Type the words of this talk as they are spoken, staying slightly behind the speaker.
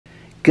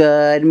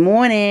Good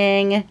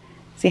morning.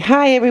 Say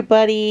hi,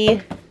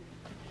 everybody.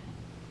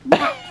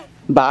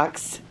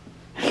 Box.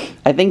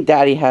 I think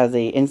Daddy has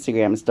a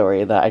Instagram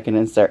story that I can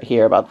insert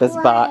here about this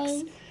box.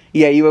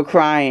 Yeah, you were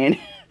crying.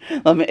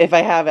 If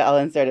I have it, I'll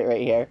insert it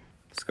right here.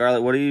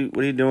 Scarlett, what are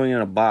you doing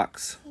in a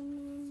box?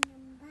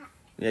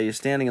 Yeah, you're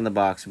standing in the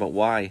box, but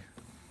why?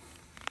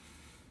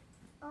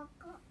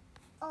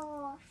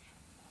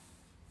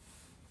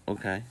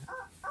 Okay.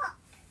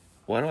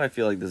 Why do I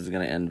feel like this is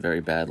going to end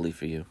very badly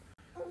for you?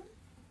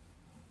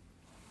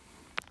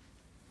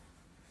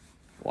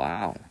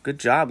 Wow. Good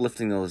job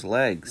lifting those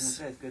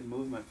legs. Okay, it's good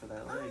movement for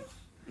that leg.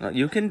 No,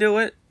 you can do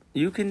it.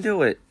 You can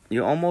do it.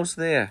 You're almost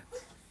there.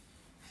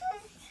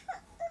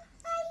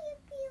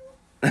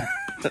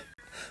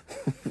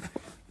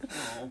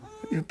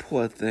 You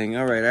poor thing.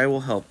 All right, I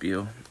will help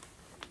you.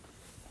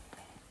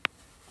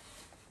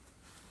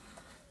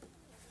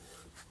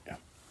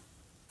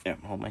 Yeah,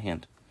 hold my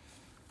hand.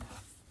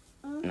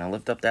 Now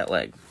lift up that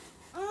leg.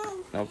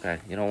 Okay,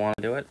 you don't want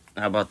to do it?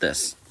 How about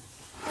this?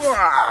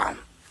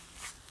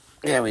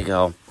 There we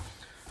go.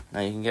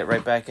 Now you can get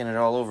right back in it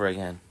all over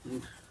again.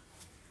 Is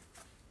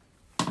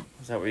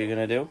that what you're going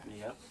to do?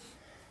 Yep.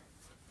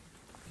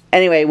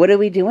 Anyway, what are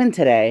we doing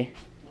today?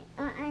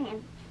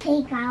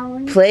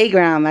 Playground.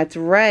 Playground, that's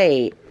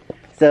right.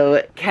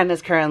 So Ken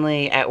is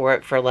currently at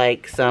work for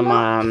like some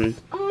I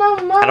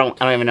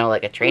don't even know,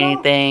 like a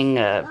training thing.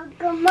 I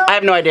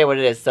have no idea what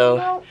it is.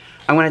 So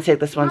I'm gonna take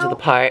this one to the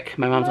park.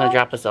 My mom's gonna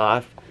drop us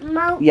off.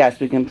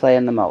 Yes, we can play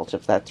in the mulch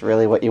if that's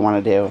really what you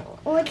want to do.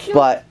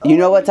 But you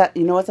know what's at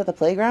the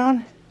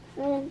playground?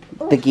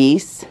 The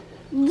geese.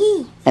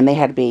 Geese. And they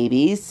had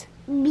babies.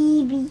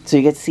 Baby. So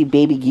you get to see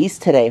baby geese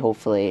today,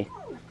 hopefully.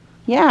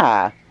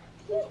 Yeah.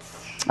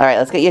 All right,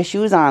 let's get your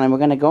shoes on, and we're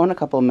gonna go in a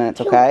couple of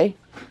minutes, okay?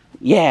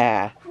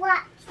 Yeah.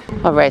 What?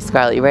 All right,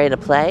 Scarlett, you ready to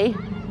play?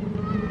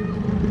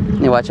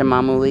 You watching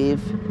Mamu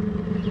leave?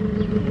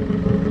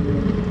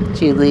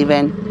 She's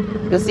leaving.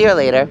 You'll see her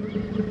later.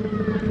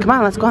 Come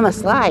on, let's go on the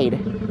slide.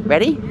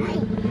 Ready?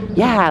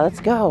 Yeah, let's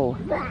go.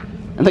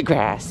 In the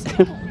grass.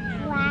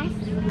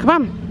 Come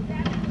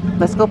on.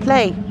 Let's go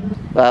play.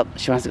 Well,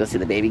 she wants to go see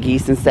the baby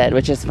geese instead,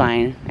 which is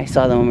fine. I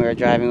saw them when we were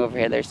driving over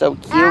here. They're so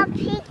cute.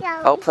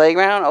 Oh,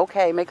 playground?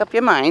 Okay, make up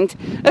your mind.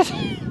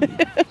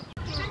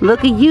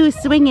 Look at you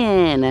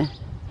swinging.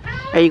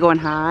 Are you going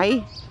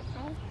high?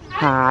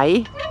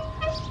 High?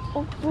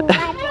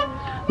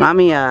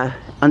 Mommy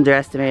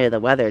underestimated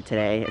the weather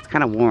today. It's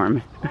kind of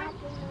warm.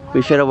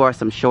 We should have wore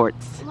some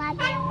shorts.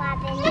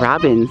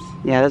 Robins.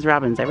 Yeah, there's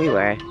robins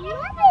everywhere.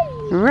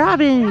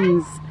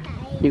 Robins.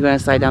 You're going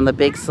to slide down the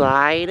big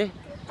slide?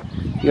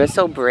 You're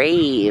so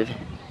brave.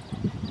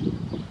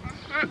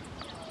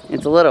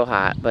 It's a little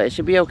hot, but it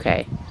should be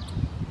okay.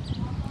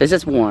 It's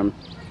just warm.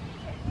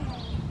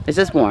 It's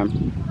just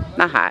warm.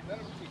 Not hot.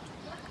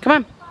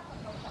 Come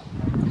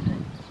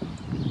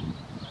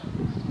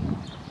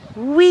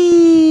on.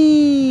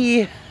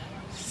 Whee!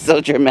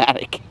 So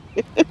dramatic.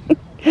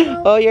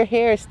 Oh, your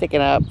hair is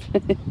sticking up.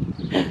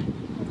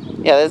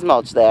 Yeah, there's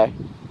mulch there.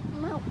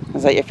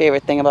 Is that your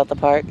favorite thing about the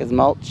park, is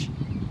mulch?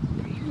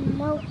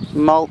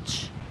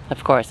 Mulch.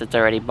 Of course, it's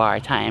already bar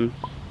time.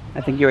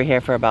 I think you were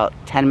here for about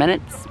 10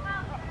 minutes.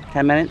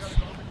 10 minutes?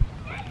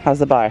 How's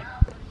the bar?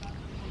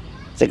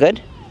 Is it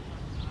good?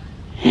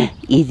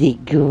 Is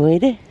it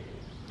good?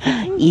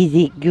 Is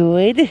it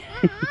good?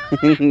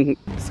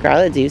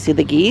 Scarlett, do you see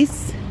the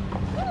geese?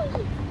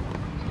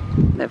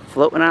 They're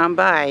floating on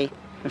by.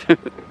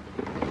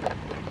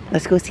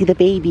 Let's go see the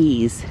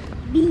babies.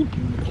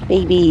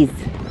 Babies.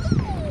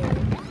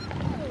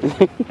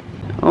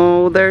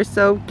 Oh, they're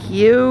so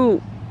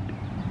cute.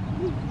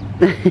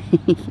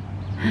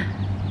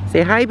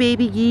 Say hi,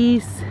 baby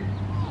geese.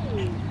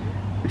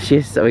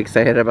 She's so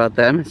excited about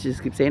them. She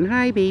just keeps saying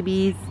hi,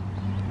 babies.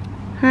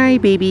 Hi,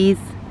 babies.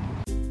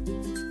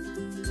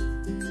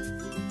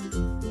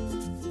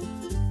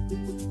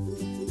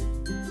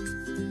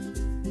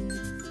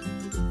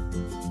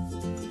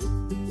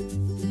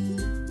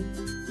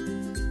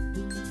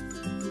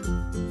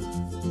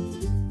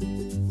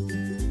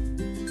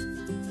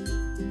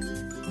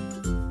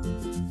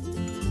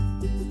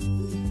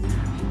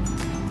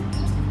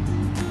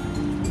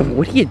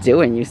 What are you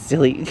doing, you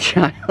silly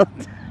child?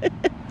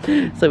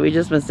 So we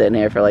just been sitting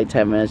here for like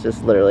 10 minutes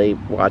just literally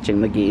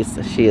watching the geese.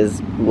 She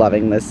is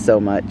loving this so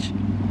much.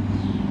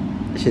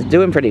 She's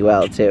doing pretty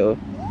well too.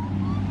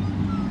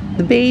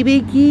 The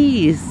baby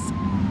geese.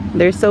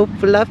 They're so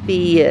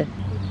fluffy. Are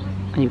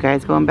you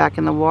guys going back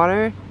in the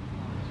water?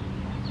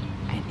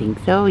 I think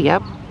so,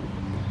 yep.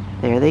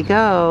 There they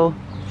go.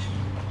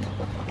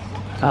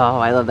 Oh,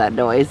 I love that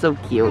noise, so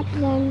cute.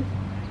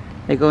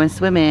 They're going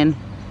swimming.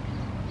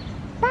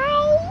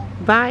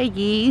 Bye,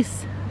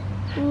 geese.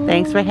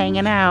 Thanks for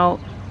hanging out.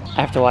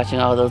 After watching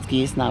all those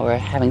geese, now we're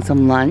having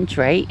some lunch,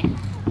 right?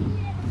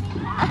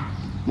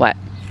 What?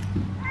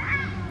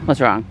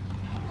 What's wrong?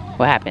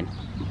 What happened?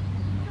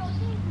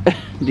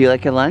 Do you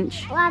like your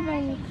lunch?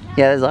 Robins.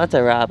 Yeah, there's lots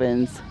of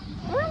robins.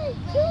 1,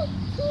 2,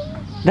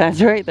 3.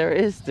 That's right, there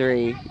is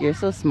 3. You're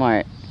so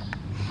smart.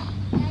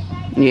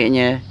 You getting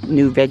your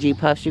new veggie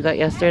puffs you got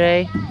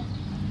yesterday?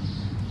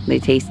 They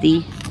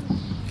tasty?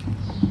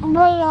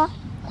 Boya.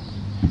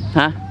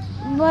 Huh?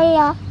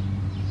 Boya.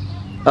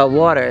 Oh,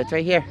 water. It's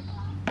right here.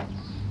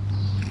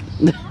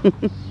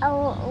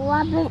 Oh,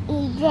 Robin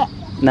eat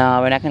it. No,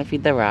 we're not going to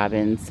feed the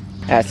robins.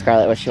 Ask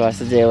Scarlett what she wants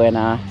to do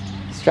and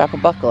strap a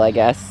buckle, I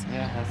guess.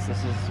 Yeah, this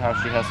is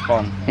how she has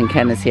fun. And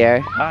Ken is here.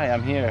 Hi,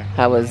 I'm here.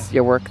 How was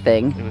your work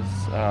thing? It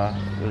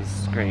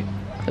was great.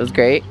 It was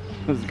great?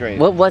 It was great.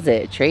 What was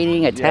it?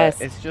 Training? A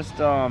test? It's just,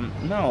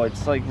 no,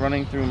 it's like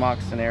running through mock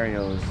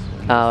scenarios.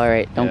 Oh,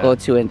 alright. Don't go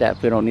too in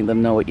depth. We don't need them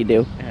to know what you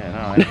do.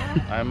 Yeah,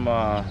 no, I'm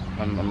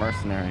a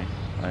mercenary.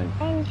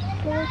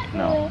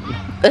 No.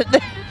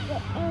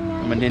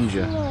 I'm a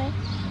ninja.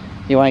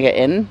 You want to get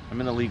in? I'm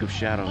in the League of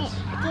Shadows.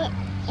 Get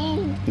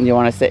in. You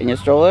want to sit in your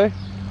stroller?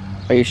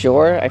 Are you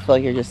sure? I feel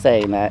like you're just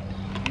saying that.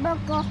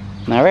 Buckle.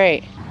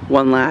 Alright.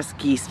 One last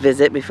geese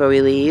visit before we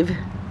leave.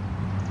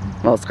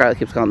 Well, Scarlett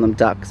keeps calling them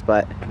ducks,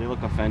 but... They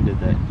look offended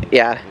that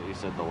you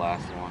said the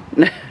last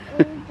one.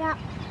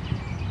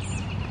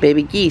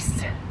 Baby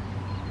geese.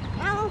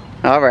 No.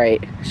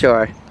 Alright,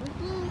 sure.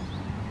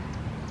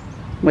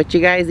 What you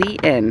guys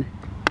eating?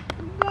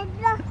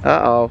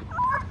 Uh-oh.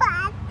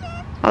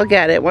 I'll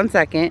get it. 1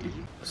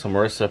 second. So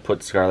Marissa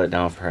put Scarlett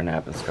down for her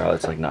nap, and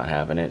Scarlett's like not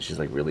having it. She's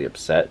like really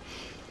upset.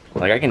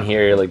 Like I can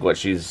hear like what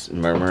she's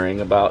murmuring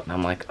about, and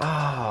I'm like,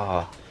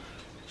 oh,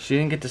 she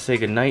didn't get to say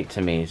goodnight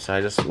to me. So I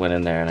just went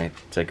in there and I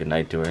said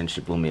goodnight to her, and she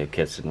blew me a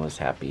kiss and was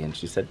happy. And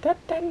she said,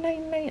 night,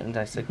 night. And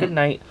I said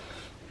goodnight.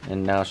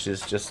 And now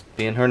she's just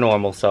being her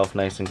normal self,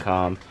 nice and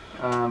calm.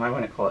 I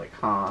wouldn't call it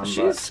calm.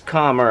 She's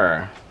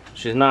calmer.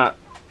 She's not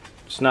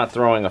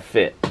throwing a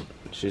fit.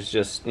 She's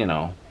just, you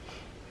know,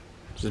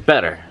 she's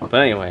better. But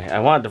anyway, I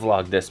wanted to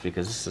vlog this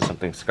because this is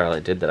something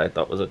Scarlett did that I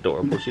thought was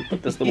adorable. She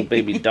put this little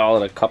baby doll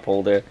in a cup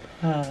holder.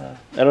 I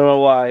don't know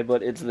why,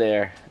 but it's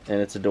there and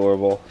it's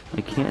adorable.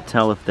 I can't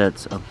tell if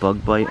that's a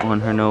bug bite on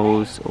her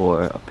nose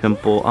or a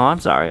pimple. Oh, I'm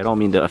sorry. I don't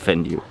mean to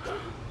offend you.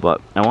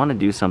 But I want to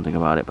do something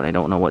about it, but I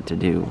don't know what to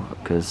do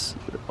because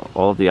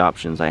all of the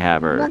options I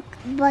have are... Bug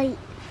bite.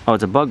 Oh,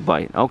 it's a bug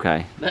bite.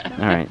 Okay.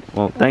 Alright.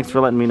 Well, thanks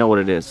for letting me know what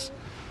it is.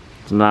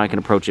 So now I can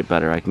approach it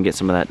better. I can get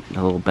some of that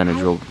little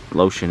Benadryl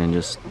lotion and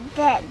just...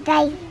 That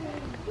bite.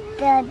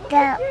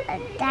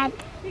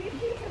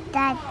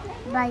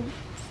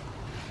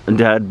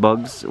 Dad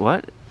bugs?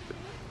 What?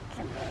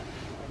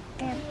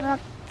 The bug.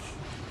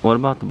 What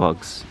about the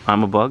bugs?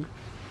 I'm a bug?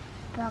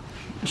 Bug.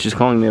 She's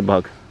calling me a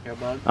bug. You're a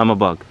bug? I'm a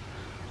bug.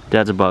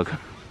 Dad's a bug.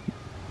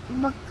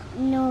 Bug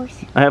nose.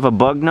 I have a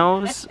bug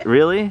nose?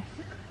 Really?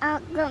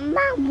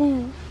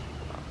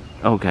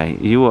 Okay,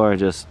 you are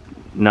just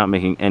not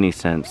making any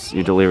sense.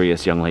 You're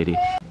delirious, young lady.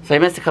 So I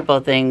missed a couple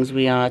of things.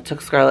 We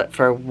took Scarlett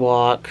for a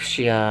walk.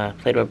 She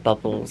played with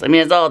bubbles. I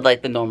mean, it's all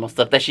like the normal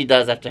stuff that she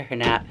does after her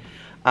nap.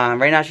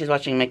 Right now she's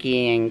watching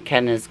Mickey and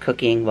Ken is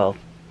cooking. Well,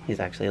 he's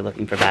actually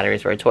looking for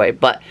batteries for a toy.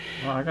 But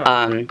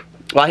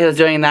while he was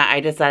doing that, I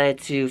decided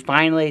to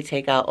finally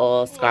take out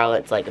all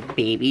Scarlett's like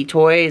baby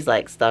toys,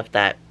 like stuff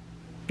that,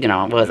 you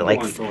know, what was it, like,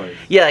 toys.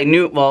 Yeah, like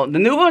the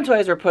newborn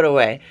toys were put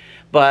away,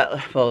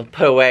 but, well,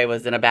 put away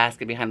was in a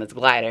basket behind this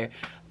glider,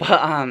 but,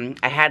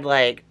 I had,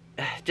 like,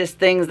 just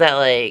things that,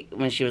 like,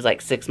 when she was,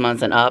 like, 6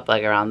 months and up,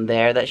 like, around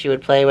there that she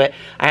would play with,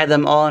 I had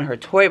them all in her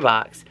toy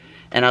box,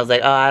 and I was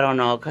like, oh, I don't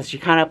know, because she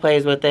kind of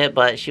plays with it,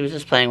 but she was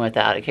just playing with it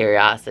out of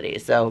curiosity,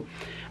 so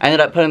I ended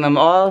up putting them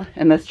all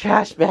in this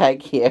trash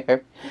bag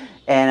here,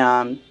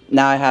 and,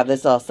 now I have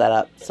this all set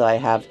up, so I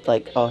have,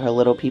 like, all her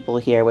little people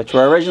here, which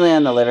were originally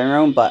in the living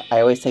room, but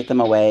I always take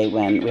them away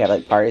when we have,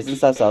 like, parties and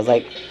stuff, so I was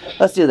like,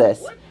 let's do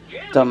this.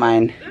 Don't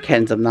mind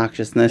Ken's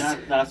obnoxiousness.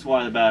 That's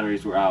why the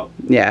batteries were out.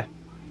 Yeah.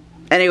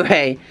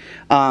 Anyway,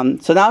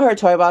 so now her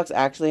toy box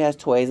actually has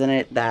toys in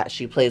it that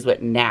she plays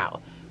with now.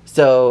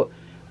 So,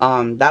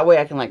 that way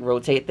I can, like,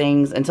 rotate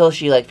things until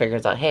she, like,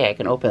 figures out, hey, I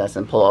can open this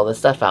and pull all this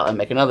stuff out and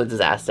make another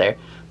disaster.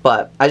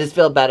 But I just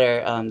feel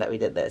better that we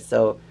did this.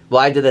 So,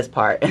 well, I did this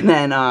part. And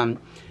then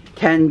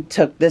Ken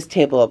took this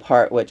table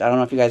apart, which I don't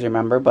know if you guys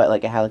remember, but,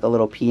 like, it had, like, a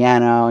little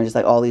piano and just,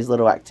 like, all these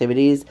little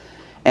activities.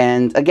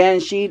 And, again,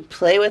 she'd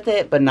play with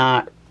it, but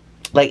not,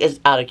 like, it's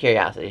out of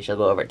curiosity. She'll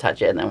go over,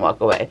 touch it, and then walk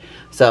away.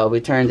 So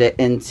we turned it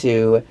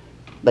into,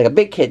 like, a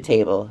big kid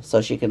table so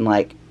she can,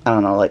 like, I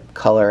don't know, like,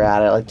 color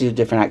at it, like, do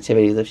different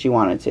activities if she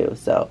wanted to.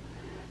 So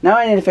now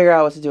I need to figure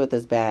out what to do with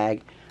this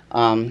bag.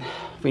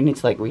 We need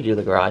to, like, redo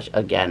the garage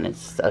again.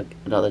 It's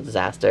another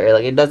disaster.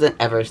 Like, it doesn't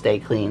ever stay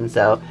clean,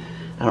 so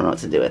I don't know what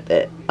to do with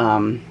it.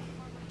 And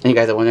you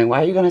guys are wondering,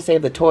 why are you going to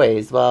save the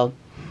toys? Well,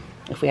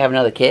 if we have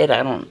another kid,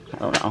 I don't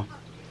know.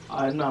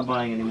 I'm not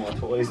buying any more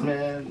toys,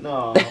 man.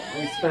 No,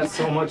 we spent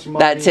so much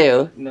money. That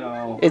too.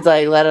 No. It's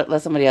like,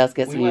 let somebody else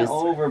get some use. We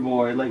went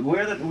overboard. Like,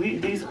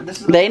 this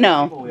is they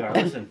know. People we are.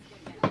 Listen,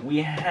 we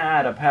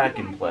had a pack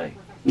and play.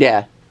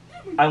 Yeah.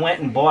 I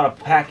went and bought a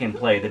pack and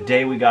play the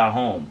day we got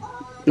home.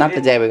 Not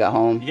the day we got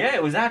home. Yeah,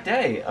 it was that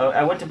day.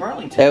 I went to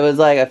Burlington. It was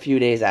like a few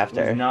days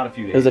after. It was not a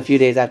few days. It was a few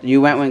days after. You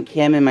went when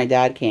Kim and my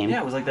dad came. Yeah,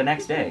 it was like the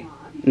next day.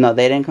 No,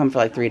 they didn't come for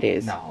like 3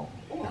 days. No.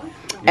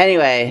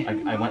 Anyway.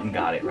 I went and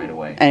got it right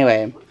away.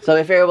 Anyway, so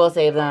we figure we'll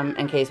save them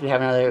in case we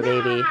have another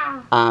baby.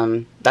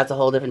 That's a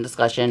whole different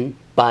discussion.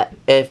 But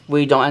if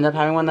we don't end up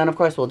having one, then of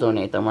course we'll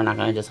donate them. We're not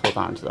going to just hold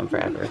on to them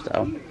forever.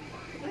 So,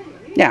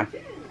 yeah.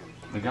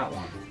 We got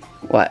one.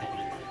 What?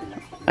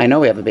 I know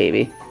we have a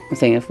baby. I'm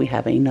saying if we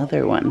have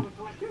another one,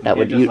 that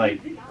would just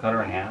like cut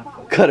her in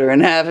half. Cut her in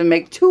half and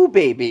make 2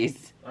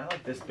 babies. I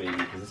like this baby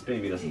because this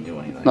baby doesn't do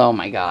anything. Oh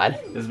my god.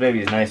 This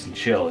baby is nice and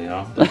chill, you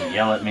know? Doesn't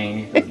yell at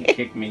me, doesn't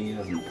kick me,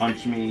 doesn't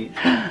punch me.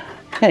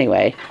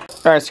 Anyway.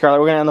 Alright,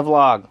 Scarlett, we're going to end the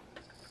vlog. You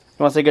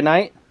want to say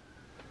goodnight?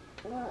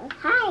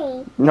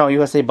 Hi. No, you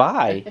want to say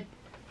bye.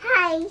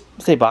 Hi.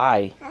 Say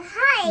bye.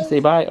 Hi. Say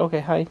bye. Okay,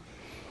 hi.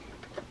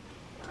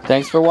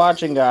 Thanks for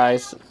watching,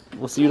 guys.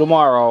 We'll see you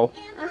tomorrow.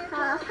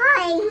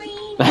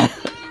 Hi.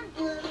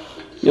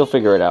 You'll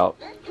figure it out.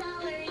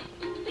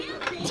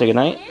 Say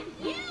goodnight.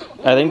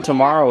 I think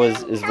tomorrow is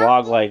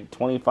vlog like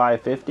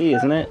 2550,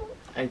 isn't it?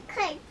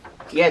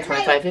 Yeah,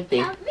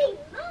 2550.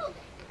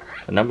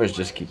 The numbers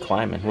just keep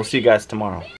climbing. We'll see you guys tomorrow.